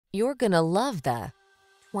You're gonna love the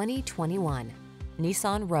 2021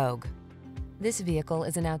 Nissan Rogue. This vehicle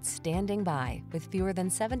is an outstanding buy with fewer than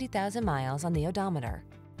 70,000 miles on the odometer.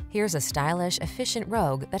 Here's a stylish, efficient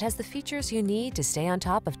Rogue that has the features you need to stay on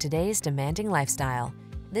top of today's demanding lifestyle.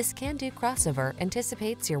 This can-do crossover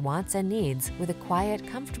anticipates your wants and needs with a quiet,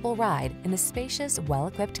 comfortable ride in a spacious,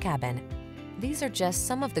 well-equipped cabin. These are just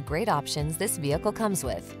some of the great options this vehicle comes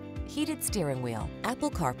with: heated steering wheel,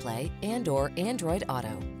 Apple CarPlay and/or Android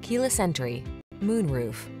Auto, keyless entry,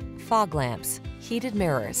 moonroof, fog lamps, heated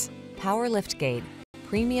mirrors, power liftgate,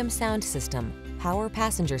 premium sound system, power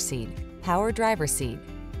passenger seat, power driver seat.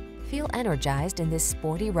 Feel energized in this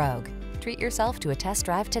sporty Rogue. Treat yourself to a test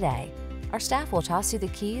drive today. Our staff will toss you the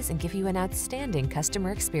keys and give you an outstanding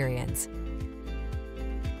customer experience.